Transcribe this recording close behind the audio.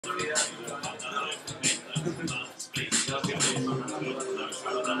Test.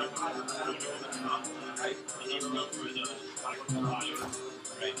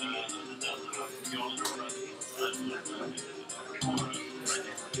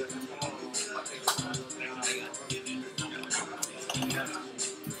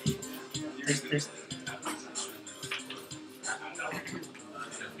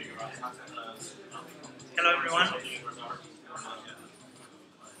 Hello everyone.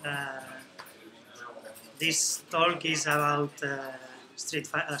 This talk is about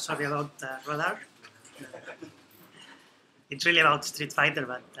Radar. It's really about Street Fighter,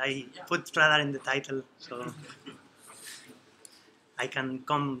 but I put Radar in the title, so I can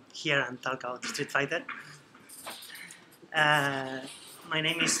come here and talk about Street Fighter. My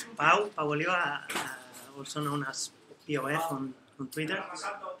name is Pau Oliva, also known as POF on Twitter.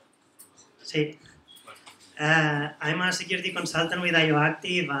 Sí. I'm a security consultant with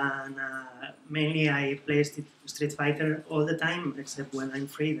IOActive, and mainly I play Street Fighter all the time, except when I'm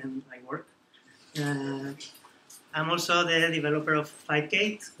free, then I work. I'm also the developer of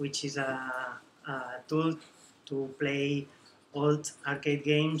Fightgate, which is a tool to play old arcade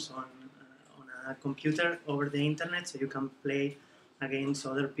games on a computer over the internet, so you can play against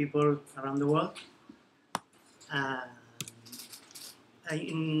other people around the world.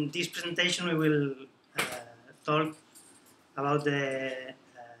 In this presentation, we will talk about the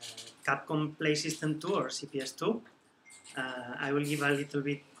Capcom Play System 2 or CPS2. I will give a little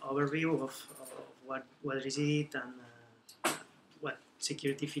bit overview of what is it and what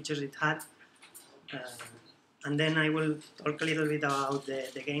security features it had. And then I will talk a little bit about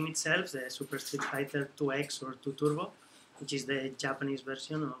the game itself, the Super Street Fighter 2X or 2 Turbo, which is the Japanese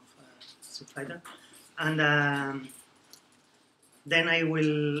version of Street Fighter. And then I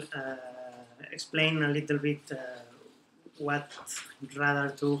will explain a little bit what Radar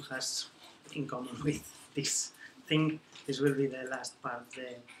 2 has in common with this thing. This will be the last part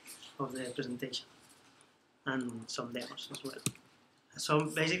of the presentation, and some demos as well. So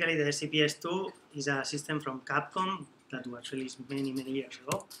basically the CPS2 is a system from Capcom that was released many years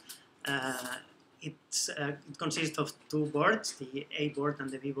ago. It consists of two boards, the A board and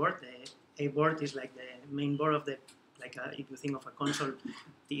the B board. The A board is like the main board of the, if you think of a console,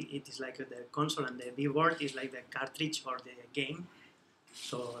 it is like the console, and the B board is like the cartridge or the game.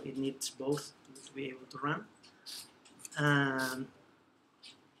 So it needs both to be able to run.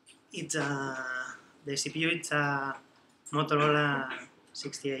 The CPU, it's a Motorola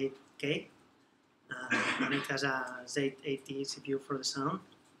 68K, and it has a Z80 CPU for the sound.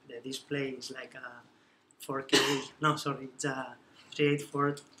 The display is like a 4K, no, sorry, it's a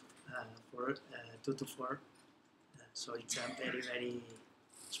 384 for 224. So it's very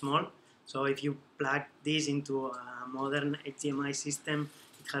small. So if you plug this into a modern HDMI system,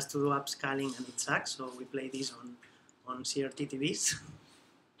 it has to do upscaling and it sucks. So we play this on CRT TVs.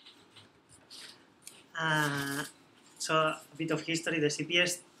 So a bit of history. The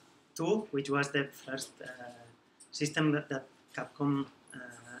CPS2, which was the first system that Capcom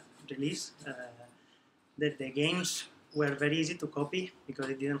released, the games were very easy to copy because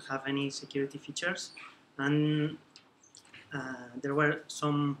it didn't have any security features, and there were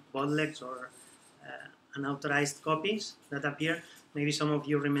some bootlegs or unauthorized copies that appeared. Maybe some of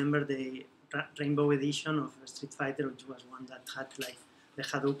you remember the Rainbow edition of Street Fighter, which was one that had like the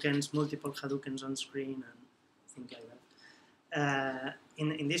Hadoukens, multiple Hadoukens on screen and things like that.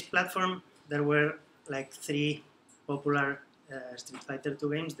 In this platform, there were like three popular Street Fighter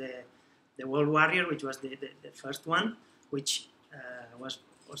 2 games. The World Warrior, which was the first one, which was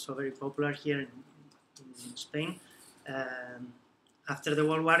also very popular here in Spain. After the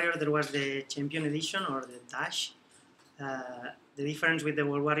World Warrior, there was the Champion Edition or the Dash. The difference with the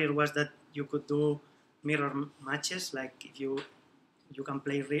World Warrior was that you could do mirror matches, like if you can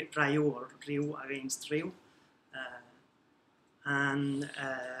play Ryu or Ryu against Ryu, and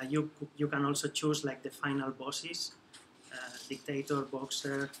you can also choose like the final bosses, Dictator,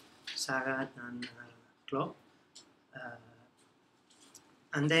 Boxer, Sagat, and Claw.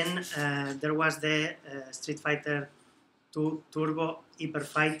 And then there was the Street Fighter 2 Turbo Hyper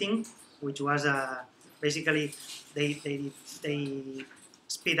Fighting, which was basically they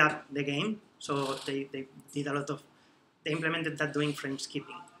speed up the game. So they did a lot of, they implemented that doing frame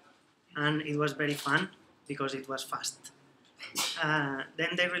skipping, and it was very fun because it was fast.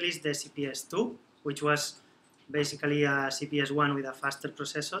 Then they released the CPS2, which was basically a CPS1 with a faster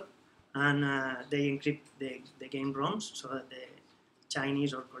processor, and they encrypt the game ROMs so that the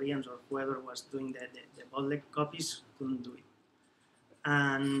Chinese or Koreans or whoever was doing the bootleg copies couldn't do it.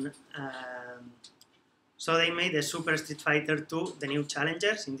 And So they made the Super Street Fighter 2, the new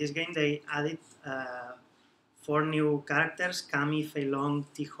challengers. In this game, they added 4 new characters: Kami, Fei Long,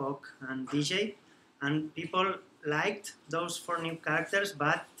 T-Hawk, and DJ. And people liked those 4 new characters,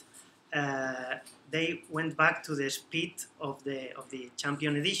 but they went back to the speed of the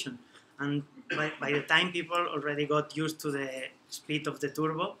Champion Edition. And by the time people already got used to the speed of the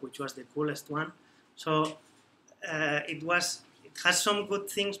Turbo, which was the coolest one, so it has some good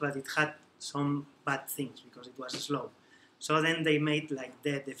things, but it had some bad things because it was slow. So then they made like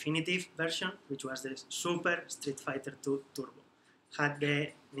the definitive version, which was the Super Street Fighter 2 Turbo. Had the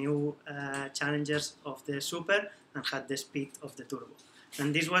new challengers of the Super and had the speed of the Turbo.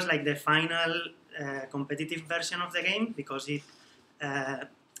 And this was like the final competitive version of the game, because it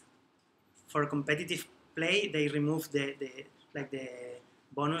for competitive play they removed the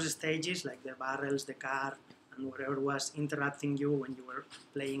bonus stages, like the barrels, the car, and whatever was interrupting you when you were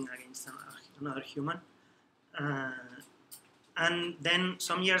playing against another human. And then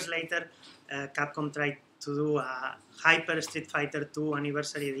some years later, Capcom tried to do a Hyper Street Fighter 2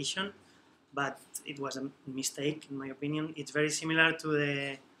 Anniversary Edition, but it was a mistake in my opinion. It's very similar to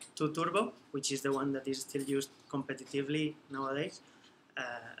the 2 Turbo, which is the one that is still used competitively nowadays.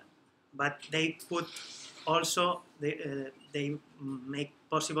 But they put also, they make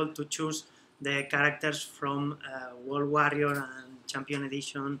possible to choose the characters from World Warrior and Champion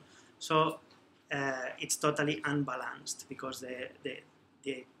Edition. So it's totally unbalanced, because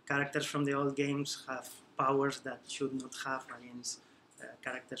the characters from the old games have powers that should not have against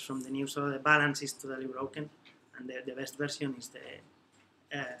characters from the new. So the balance is totally broken, and the best version is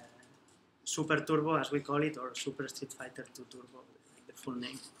the Super Turbo, as we call it, or Super Street Fighter 2 Turbo, like the full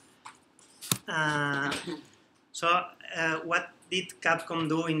name. What did Capcom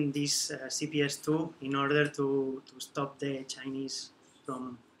do in this CPS2 in order to stop the Chinese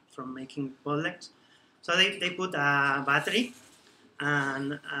from making bootlegs? So they put a battery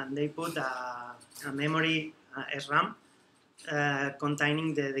and they put a memory SRAM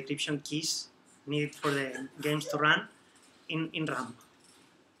containing the decryption keys needed for the games to run in RAM.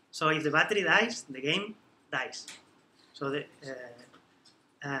 So if the battery dies, the game dies. So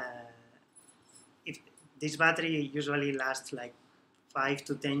if this battery usually lasts like 5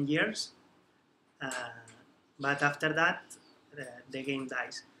 to 10 years, but after that the game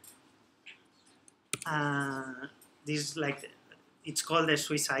dies. This it's called a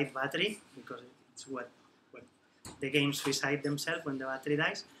suicide battery, because it's what the games suicide themselves when the battery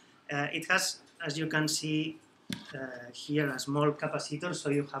dies. It has, as you can see here, a small capacitor, so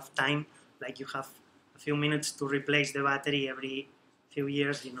you have time, like you have a few minutes to replace the battery every few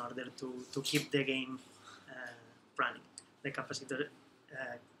years in order to keep the game running. The capacitor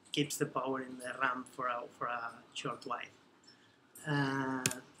keeps the power in the RAM for a short while.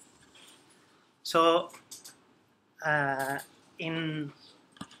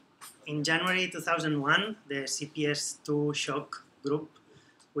 In January 2001, the CPS2 shock group,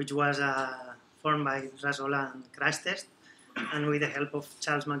 which was formed by Rasola and Crash Test, and with the help of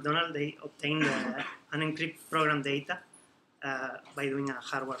Charles McDonald, they obtained unencrypted program data by doing a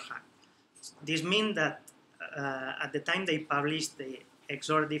hardware hack. This means that at the time they published the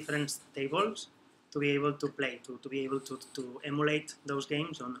XOR difference tables to be able to play, to be able to emulate those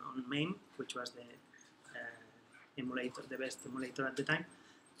games on M.A.M.E, which was the emulator, the best emulator at the time.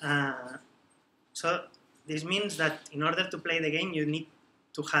 So this means that in order to play the game, you need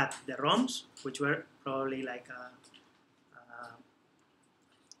to have the ROMs, which were probably like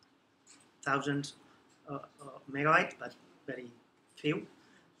thousands of megabytes, but very few,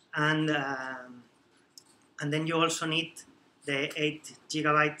 and then you also need the 8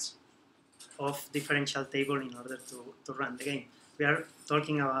 gigabytes of differential table in order to run the game. We are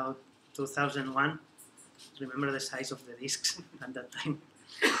talking about 2001. Remember the size of the discs at that time.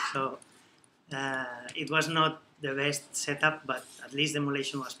 So it was not the best setup, but at least the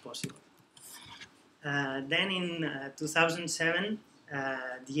emulation was possible. Then in 2007,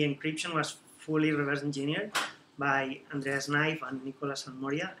 the encryption was fully reverse engineered by Andreas Knife and Nicolas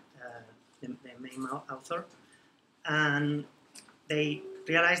Almoria, the main author. And they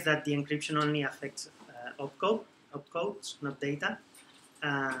realized that the encryption only affects opcodes, not data.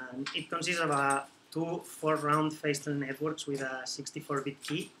 And it consists of 2 4-round feistel networks with a 64-bit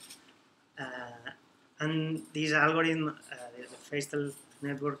key. And this algorithm, the feistel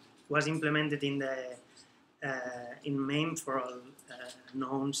network, was implemented in M.A.M.E for all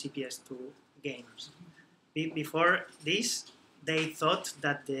known CPS2 games. Before this, they thought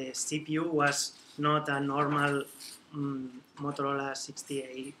that the CPU was not a normal Motorola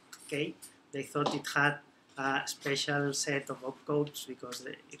 68K. They thought it had a special set of opcodes because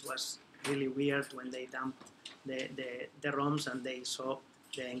it was really weird when they dumped the ROMs and they saw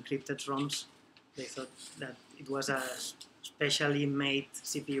the encrypted ROMs. They thought that it was a specially made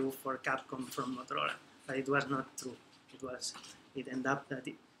CPU for Capcom from Motorola, but it was not true. It ended up that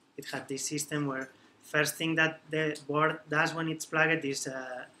it had this system where first thing that the board does when it's plugged is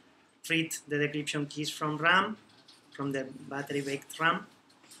treat the decryption keys from RAM, from the battery-baked RAM,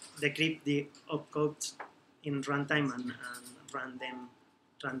 decrypt the opcodes in runtime and run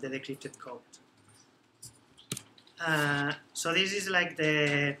the decrypted code. So this is like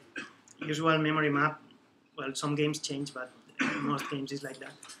the usual memory map. Well, some games change, but most games is like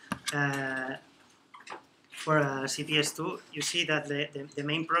that. For CPS2, you see that the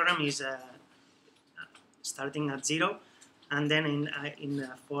main program is starting at 0, and then in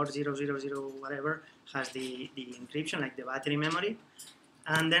 4000 whatever has the encryption, like the battery memory.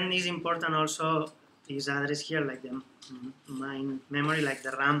 And then is important also this address here, like the main memory, like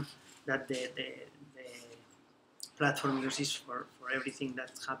the RAM that the platform uses for everything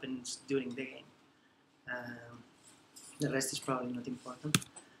that happens during the game. The rest is probably not important.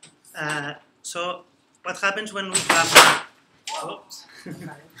 So what happens when we have... Oops.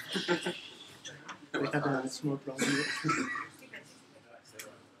 We had a small problem here.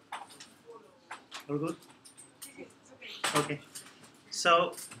 All good? Okay.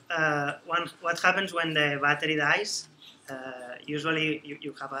 So what happens when the battery dies? Usually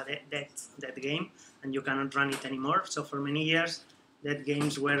you have a dead game and you cannot run it anymore. So for many years, dead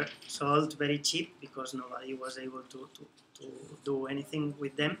games were sold very cheap because nobody was able to do anything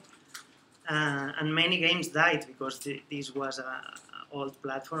with them. And many games died because this was an old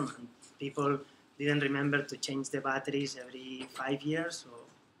platform and people didn't remember to change the batteries every 5 years, so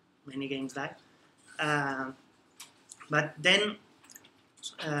many games died. But then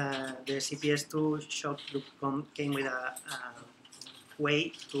the CPS2 shop came with a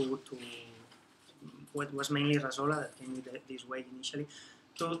way to what was mainly Rasola that came with this way initially,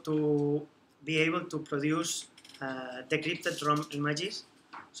 to be able to produce decrypted ROM images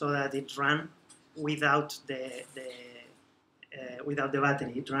so that it ran without the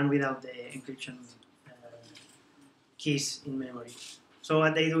battery. It ran without the encryption keys in memory. So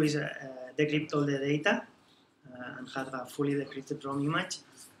what they do is decrypt all the data and have a fully decrypted ROM image,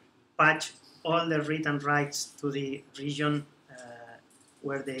 patch all the read and writes to the region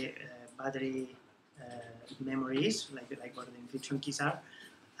where the battery memory is, like where the encryption keys are,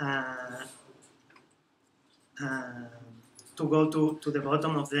 to go to the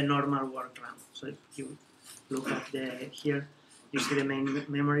bottom of the normal world RAM. So if you look at here, you see the main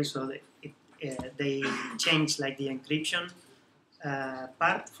memory. So they change like the encryption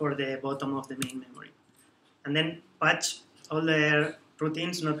part for the bottom of the main memory, and then patch all the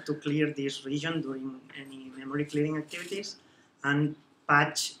routines not to clear this region during any memory clearing activities, and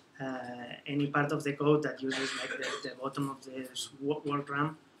patch any part of the code that uses like the bottom of the world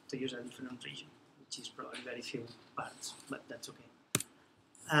RAM to use a different region, which is probably very few parts, but that's okay.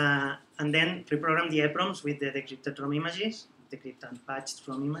 And then reprogram the EPROMs with the decrypted ROM images, decrypt and patched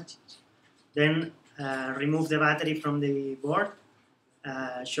ROM images. Then remove the battery from the board,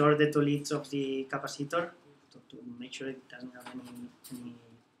 short the two leads of the capacitor to make sure it doesn't have any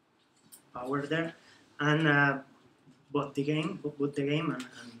power there, and boot the game, and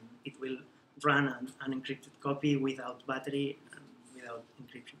it will run an encrypted copy without battery and without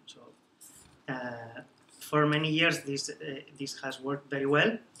encryption. So for many years this has worked very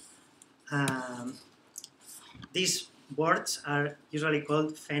well. These boards are usually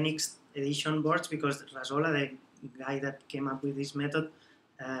called Phoenix edition boards because Rasola, the guy that came up with this method,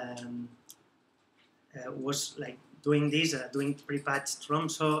 was like doing this, doing pre-patched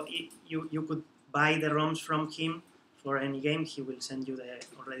ROMs. So you could buy the ROMs from him for any game. He will send you the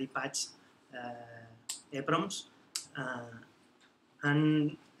already patched EPROMs.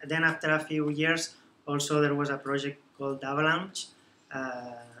 And then after a few years, also there was a project called Avalanche,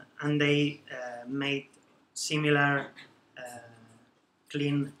 and they made similar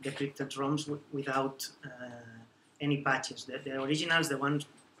clean decrypted ROMs without any patches. The originals, the ones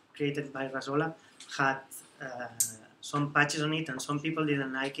created by Rasola, had some patches on it, and some people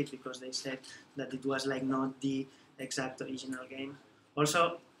didn't like it because they said that it was like not the exact original game.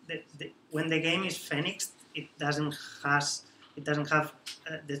 Also, when the game is Phoenix, it doesn't have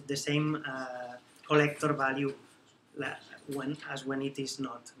the same collector value as when it is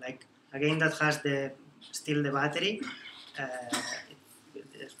not. Like a game that has still the battery,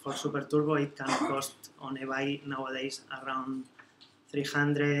 for Super Turbo, it can cost on eBay nowadays around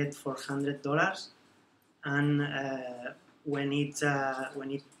 $300, $400, and when it's a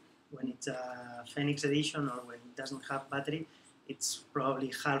Phoenix edition or when it doesn't have battery, it's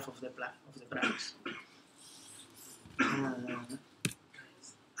probably half of the price.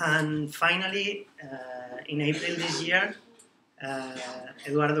 And finally, in April this year,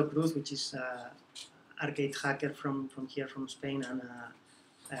 Eduardo Cruz, which is an arcade hacker from here, from Spain, and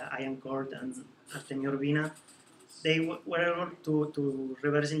Ian Cord and Artemio Urbina, they were able to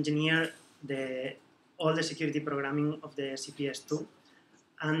reverse engineer all the security programming of the CPS2,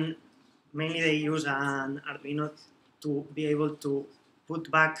 and mainly they use an Arduino to be able to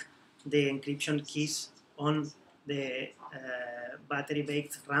put back the encryption keys on the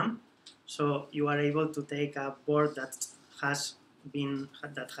battery-based RAM. So you are able to take a board that has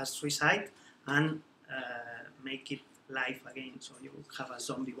suicide and make it live again. So you have a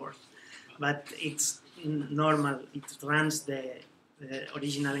zombie board, but it's normal. It runs the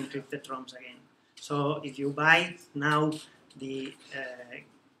original encrypted ROMs again. So if you buy now the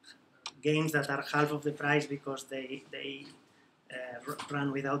games that are half of the price because they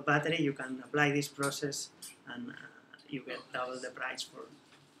run without battery, you can apply this process and you get double the price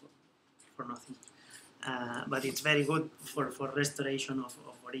for nothing. But it's very good for restoration of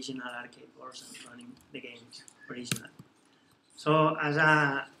original arcade boards and running the games original. So as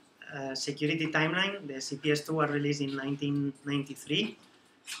a security timeline, the CPS2 was released in 1993.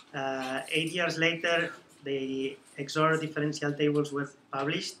 8 years later, the XOR differential tables were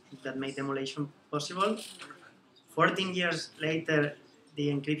published that made emulation possible. 14 years later, the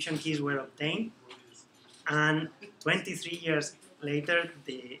encryption keys were obtained. And 23 years later,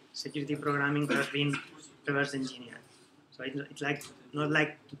 the security programming has been reverse engineered. So it's like not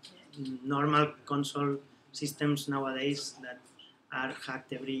like normal console systems nowadays that are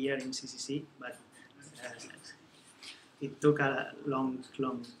hacked every year in CCC, but it took a long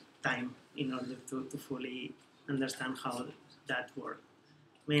time in order to fully understand how that worked.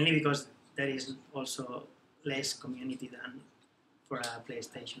 Mainly because there is also less community than for a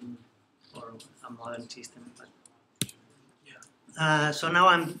PlayStation or a modern system. But so now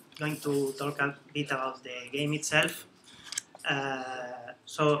I'm going to talk a bit about the game itself.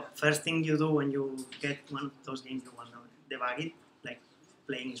 So first thing you do when you get one of those games, you want to debug it, like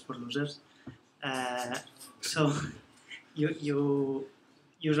playing is for losers. So you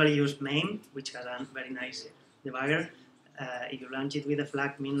usually use M.A.M.E, which has a very nice debugger. If you launch it with the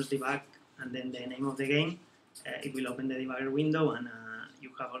flag -debug and then the name of the game, it will open the debugger window, and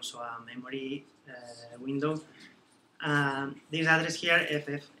you have also a memory window. This address here,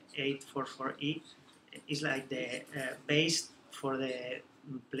 FF844E, is like the base for the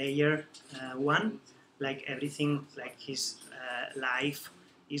player one. Like everything, like his life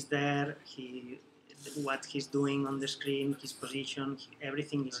is there, what he's doing on the screen, his position,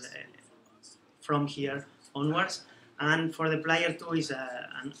 everything is from here onwards. And for the player 2 is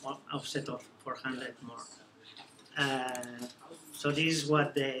an offset of 400 more. So this is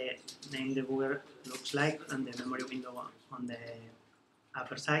what the name debugger looks like, and the memory window on the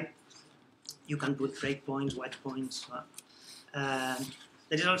upper side. You can put breakpoints, white points.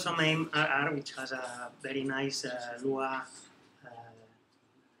 There is also M.A.M.E, which has a very nice Lua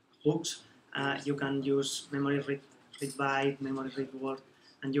hooks. You can use memory read byte, memory read word,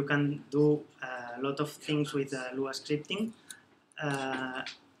 and you can do a lot of things with Lua scripting.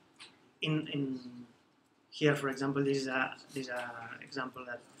 Here, for example, this is a example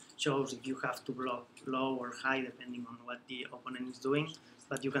that shows if you have to block low or high depending on what the opponent is doing,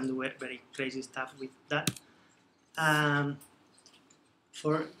 but you can do very crazy stuff with that.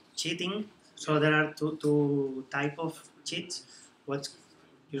 For cheating, so there are two types of cheats. What's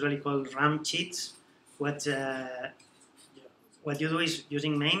usually called RAM cheats. What you do is,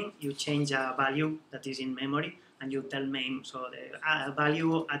 using M.A.M.E, you change a value that is in memory, and you tell M.A.M.E, so the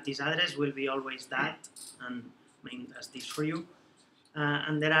value at this address will be always that, and M.A.M.E does this for you.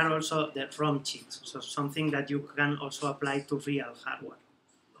 And there are also the ROM cheats, so something that you can also apply to real hardware,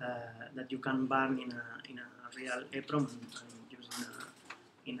 that you can burn in a real EEPROM and use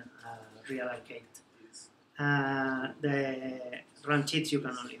in a real arcade. The RAM cheats, you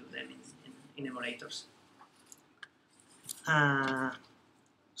can only do them in emulators.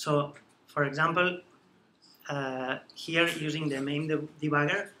 So, for example, here using the M.A.M.E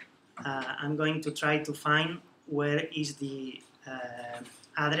debugger, I'm going to try to find where is the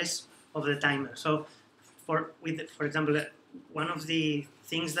address of the timer. So, for example, one of the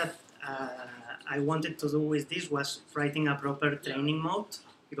things that I wanted to do with this was writing a proper training mode,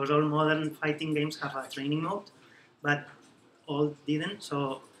 because all modern fighting games have a training mode, but all didn't.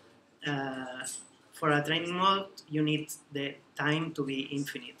 So for a training mode, you need the time to be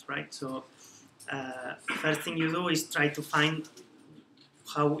infinite, right? So first thing you do is try to find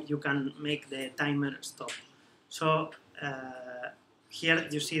how you can make the timer stop. So here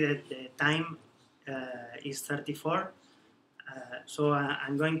you see that the time is 34. So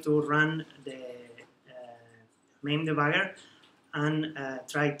I'm going to run the M.A.M.E debugger and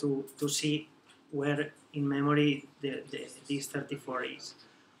try to see where in memory this 34 is.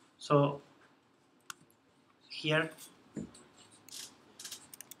 So here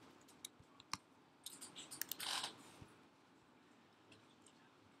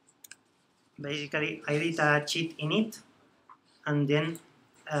basically I did a cheat in it, and then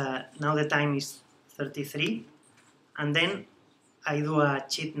now the time is 33, and then I do a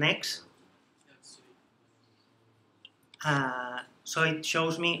cheat next. So it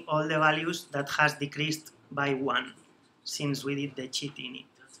shows me all the values that has decreased by 1 since we did the cheat in it.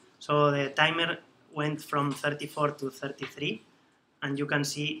 So the timer went from 34 to 33, and you can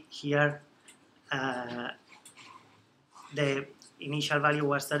see here the initial value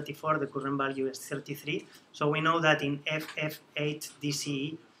was 34, the current value is 33. So we know that in FF8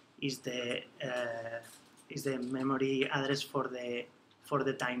 DCE is the memory address for the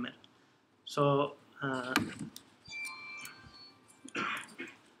timer. So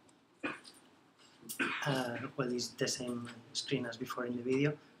well, it's the same screen as before in the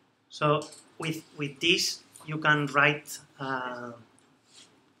video. So with this, you can write a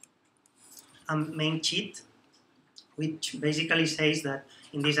main cheat, which basically says that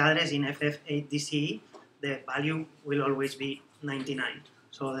in this address in FF8 DCE, the value will always be 99.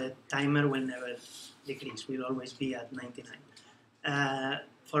 So the timer will never decrease, will always be at 99.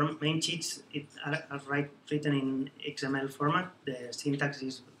 For main cheats, it are written in XML format. The syntax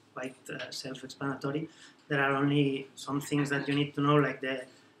is quite self-explanatory. There are only some things that you need to know, like the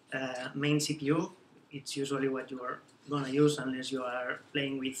main CPU. It's usually what you are going to use unless you are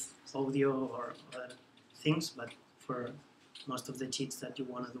playing with audio or other things, but for most of the cheats that you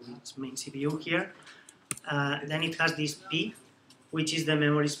want to do, it's main CPU here. Then it has this P, which is the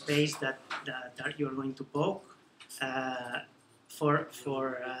memory space that you're going to poke. For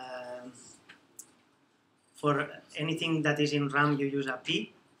anything that is in RAM, you use a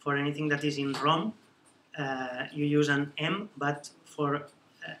P. For anything that is in ROM, you use an M, but for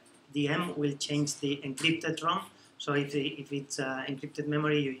the M will change the encrypted ROM. So if it's encrypted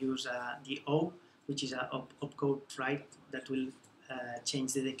memory, you use the O, which is an opcode, right, that will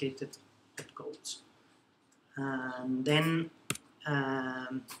change the decrypted opcodes. And then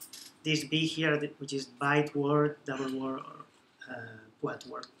this B here, which is byte word, double word, or quad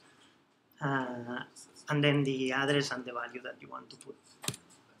word. And then the address and the value that you want to put.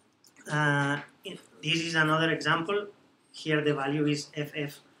 This is another example. Here the value is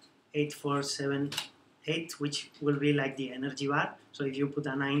FF8478, which will be like the energy bar. So if you put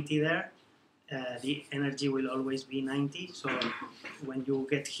a 90 there, the energy will always be 90. So when you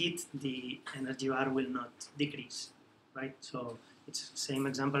get hit, the energy bar will not decrease, right? So it's the same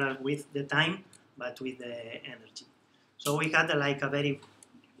example as with the time, but with the energy. So we had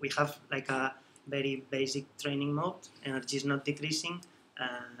we have like a very basic training mode. Energy is not decreasing,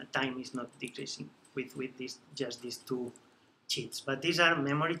 time is not decreasing with just these two cheats. But these are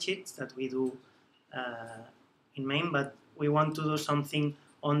memory cheats that we do in M.A.M.E, but we want to do something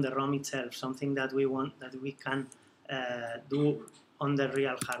on the ROM itself, something that we can do on the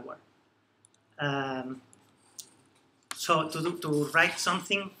real hardware. So to write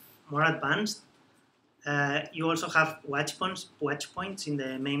something more advanced, you also have watch points in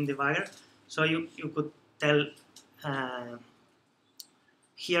the M.A.M.E debugger. So you could tell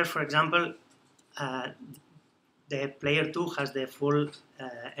here, for example, the player 2 has the full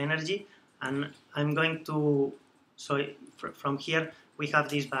energy, and I'm going to, so from here we have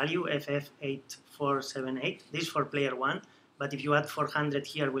this value FF8478. This is for player 1, but if you add 400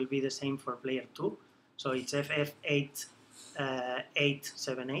 here, will be the same for player 2. So it's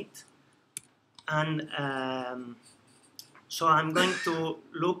FF8878. And so I'm going to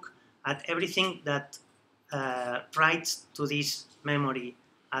look at everything that writes to this memory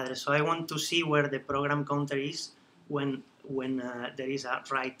address. So I want to see where the program counter is when there is a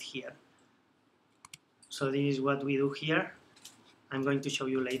write here. So this is what we do here. I'm going to show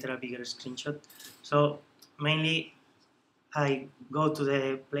you later a bigger screenshot. So mainly I go to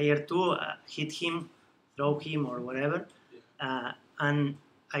the player 2, hit him, throw him or whatever, and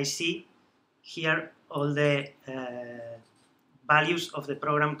I see here all the values of the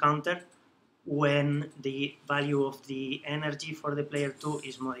program counter when the value of the energy for the player 2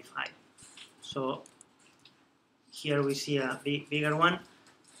 is modified. So here we see a bigger one.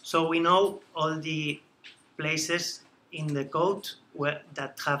 So we know all the places in the code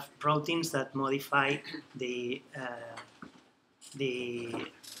that have proteins that modify the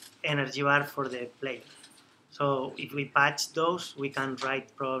energy bar for the player. So if we patch those, we can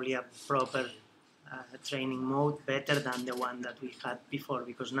write probably a proper training mode better than the one that we had before,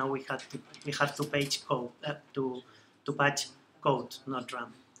 because now we have to patch code to patch code, not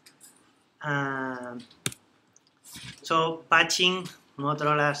RAM. So patching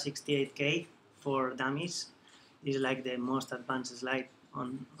Motorola 68K for dummies is like the most advanced slide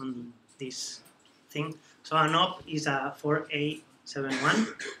on this thing. So an op is a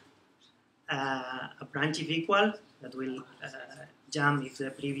 4A71, a branch if equal that will jump if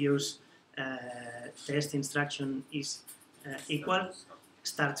the previous test instruction is equal,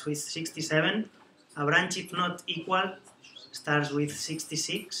 starts with 67. A branch if not equal starts with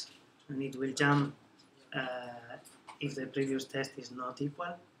 66, and it will jump if the previous test is not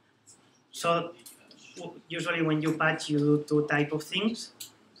equal. So usually when you patch, you do two types of things.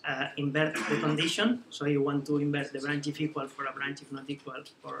 Invert the condition, so you want to invert the branch if equal for a branch if not equal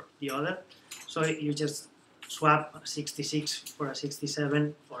for the other. So you just swap 66 for a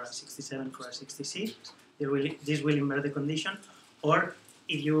 67 or a 67 for a 66. This will invert the condition. Or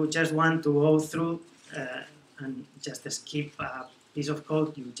if you just want to go through and just skip a piece of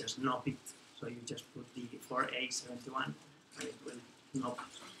code, you just knob it. So you just put the 4A71 and it will knob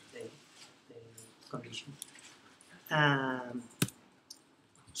the condition.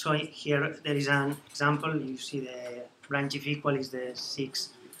 So here there is an example. You see the branch if equal is the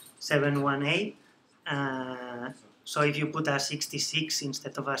 671A. So if you put a 66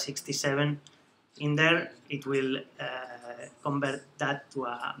 instead of a 67 in there, it will convert that to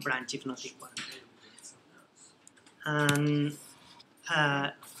a branch if not equal. And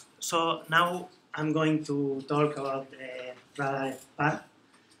so now I'm going to talk about the radar path.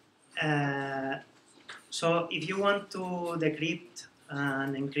 So if you want to decrypt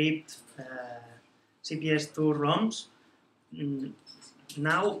and encrypt CPS2 ROMs,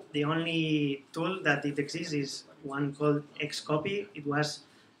 now the only tool that it exists is one called Xcopy. It was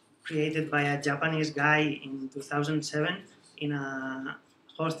created by a Japanese guy in 2007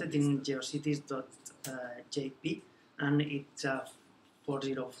 hosted in geocities.jp, and it's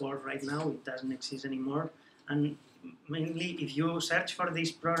 404 right now. It doesn't exist anymore. And mainly, if you search for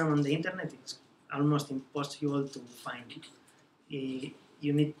this program on the internet, it's almost impossible to find it.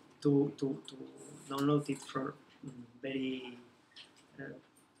 You need to download it for very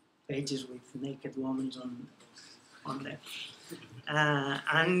pages with naked women on there.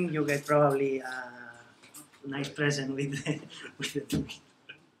 And you get probably a nice present with the tool.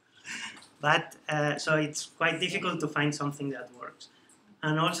 But so it's quite difficult to find something that works.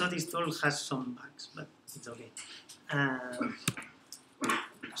 And also this tool has some bugs, but it's okay.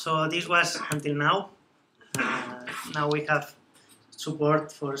 So this was until now. Now we have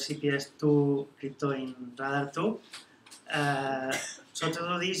support for CPS2 crypto in Radar 2. So to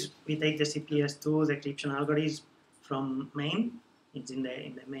do this, we take the CPS2 decryption algorithm from M.A.M.E. It's in the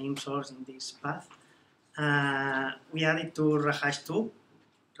M.A.M.E. source in this path. We add it to rhash2.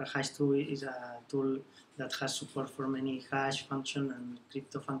 Rhash2 is a tool that has support for many hash function and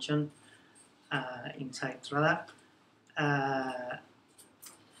crypto function inside Radar.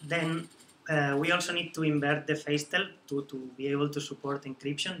 Then we also need to invert the feistel to be able to support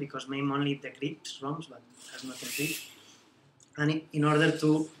encryption, because M.A.M.E. only decrypts ROMs but does not encrypt. And in order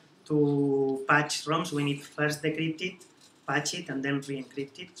to patch ROMs, we need first decrypt it, patch it, and then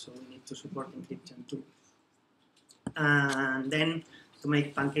re-encrypt it. So we need to support encryption too. And then to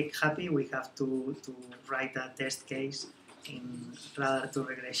make Pancake happy, we have to write a test case in Radar 2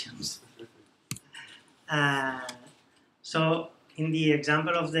 regressions. So in the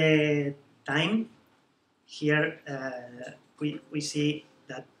example of the time, here we see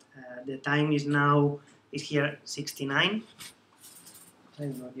that the time is here 69. I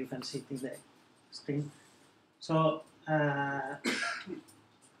don't know if you can see it in the screen. So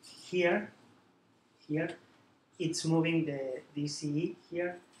here it's moving the DCE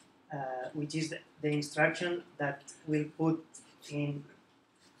here, which is the instruction that will put in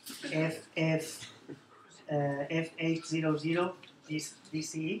F800 this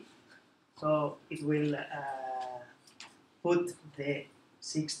DCE. So it will put the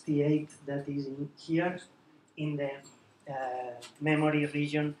 68 that is in here in the memory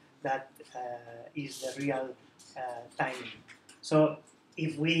region that is the real timing. So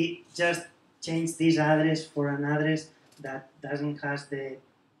if we just change this address for an address that doesn't have the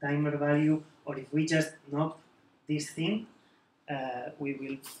timer value, or if we just knob this thing, we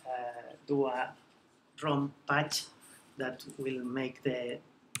will do a ROM patch that will make the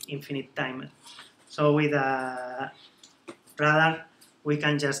infinite timer. So with a Radar, we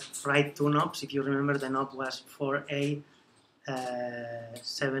can just write two knobs. If you remember, the knob was 4A7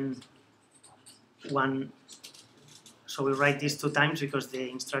 one. So we write this 2 times because the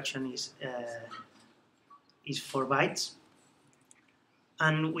instruction is 4 bytes.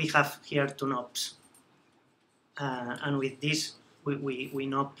 And we have here 2 knobs. And with this, we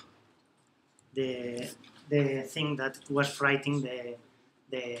knob the thing that was writing the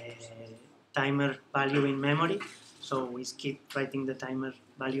timer value in memory. So we keep writing the timer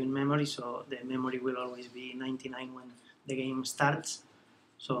value in memory, so the memory will always be 99 when the game starts.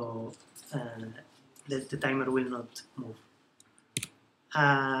 So the timer will not move.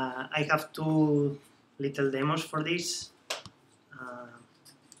 I have 2 little demos for this.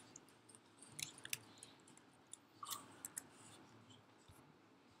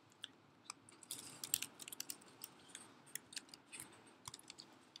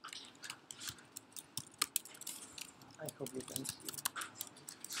 I hope you can see.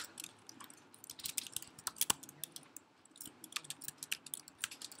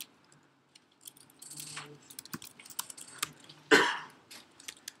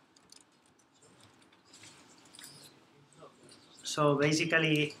 So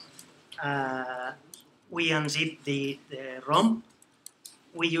basically, we unzip the ROM.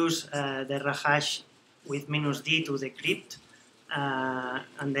 We use the rahash with -d to decrypt,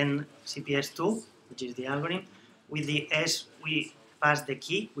 and then CPS2, which is the algorithm. With the S, we pass the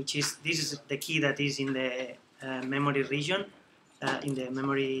key, this is the key that is in the memory region, in the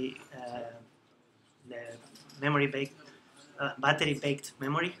memory, battery-baked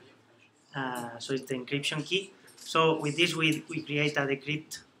memory. So it's the encryption key. So with this, we create a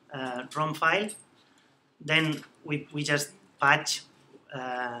decrypt ROM file. Then we just patch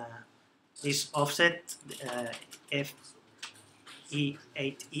this offset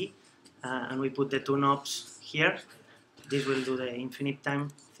FE8E, and we put the 2 knobs here. This will do the infinite time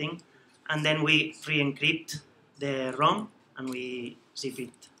thing. And then we re-encrypt the ROM and we zip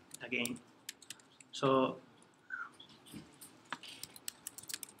it again. So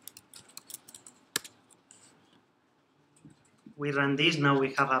we run this, now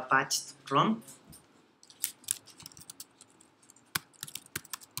we have a patched ROM.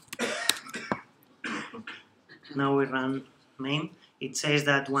 Now we run M.A.M.E. It says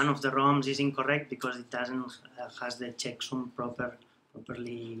that one of the ROMs is incorrect because it doesn't has the checksum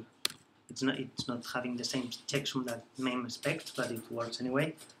properly. It's not having the same checksum that M.A.M.E. expects, but it works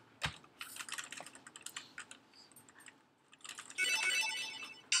anyway.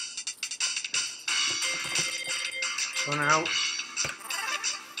 So now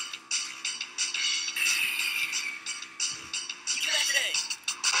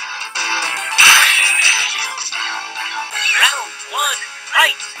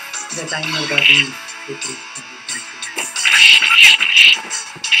the timer that is decrypted.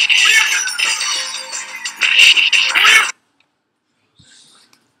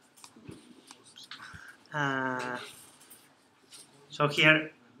 So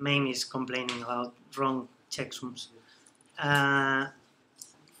here, M.A.M.E. is complaining about wrong checksums.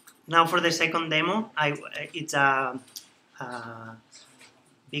 Now for the second demo, it's a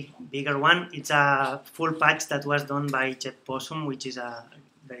bigger one. It's a full patch that was done by Jet Possum, which is a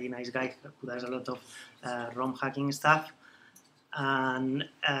very nice guy who does a lot of ROM hacking stuff. And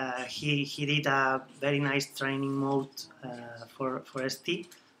he did a very nice training mode for ST.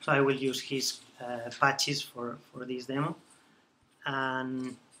 So I will use his patches for this demo.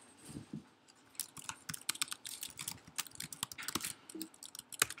 And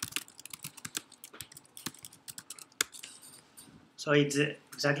so it's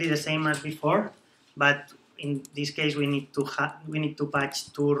exactly the same as before, but in this case we need to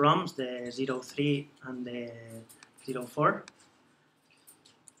patch 2 ROMs, the 03 and the 04.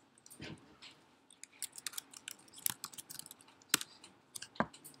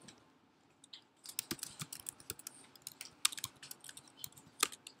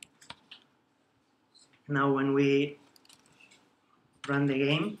 Now when we run the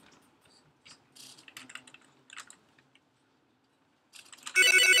game,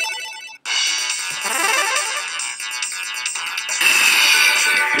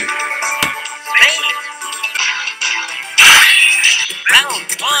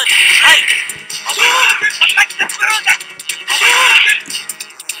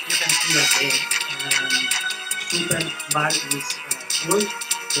 you can see that the super bar is full,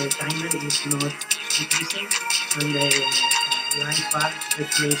 the timer is not decreasing, and the line bar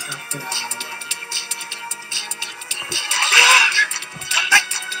refills after a while.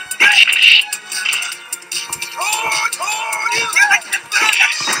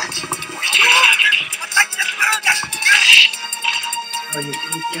 So you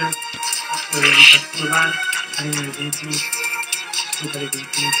see here, after the full bar, timer is infinite, super is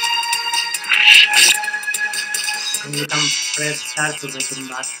infinite. and you can press start to return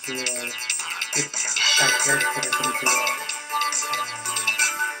back to start press to return to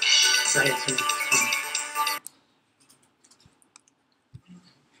play to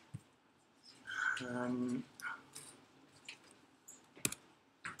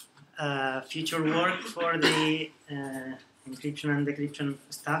future work for the encryption and decryption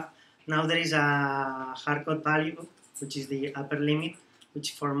stuff. Now there is a hardcode value, which is the upper limit,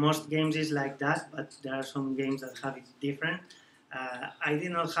 which for most games is like that, but there are some games that have it different. I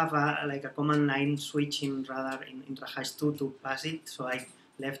did not have like a command line switch in Radar in Rahash2 to pass it, so I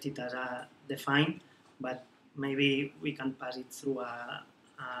left it as a define, but maybe we can pass it through a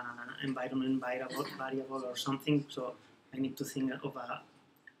environment variable or something, so I need to think of a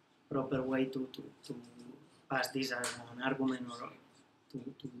proper way to pass this as an argument or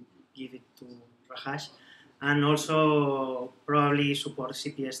to give it to Rahash. And also probably support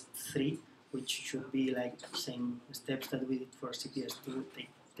CPS3, which should be like the same steps that we did for CPS2,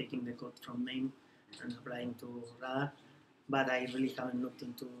 taking the code from M.A.M.E and applying to Radar. But I really haven't looked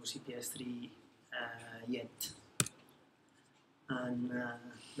into CPS3 yet. And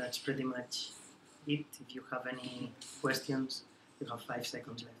that's pretty much it. If you have any questions, you have 5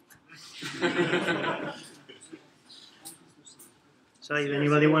 seconds left. So if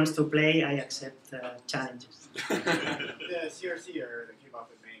anybody wants to play, I accept challenges. The CRC or that came off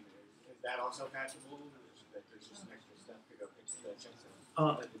with M.A.M.E, is that also patchable? That there's just an extra step to go fix that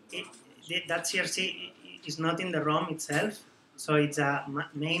checksum? That CRC is not in the ROM itself, so it's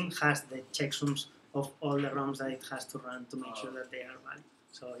M.A.M.E has the checksums of all the ROMs that it has to run to make sure that they are valid.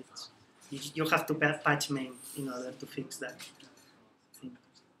 So it's you have to patch M.A.M.E in order to fix that thing.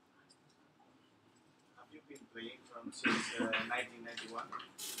 Playing from since 1991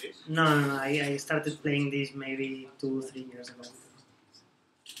 to this? No, I started playing this maybe 2-3 years ago.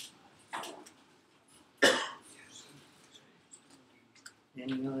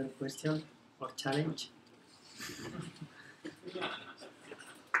 Any other question or challenge?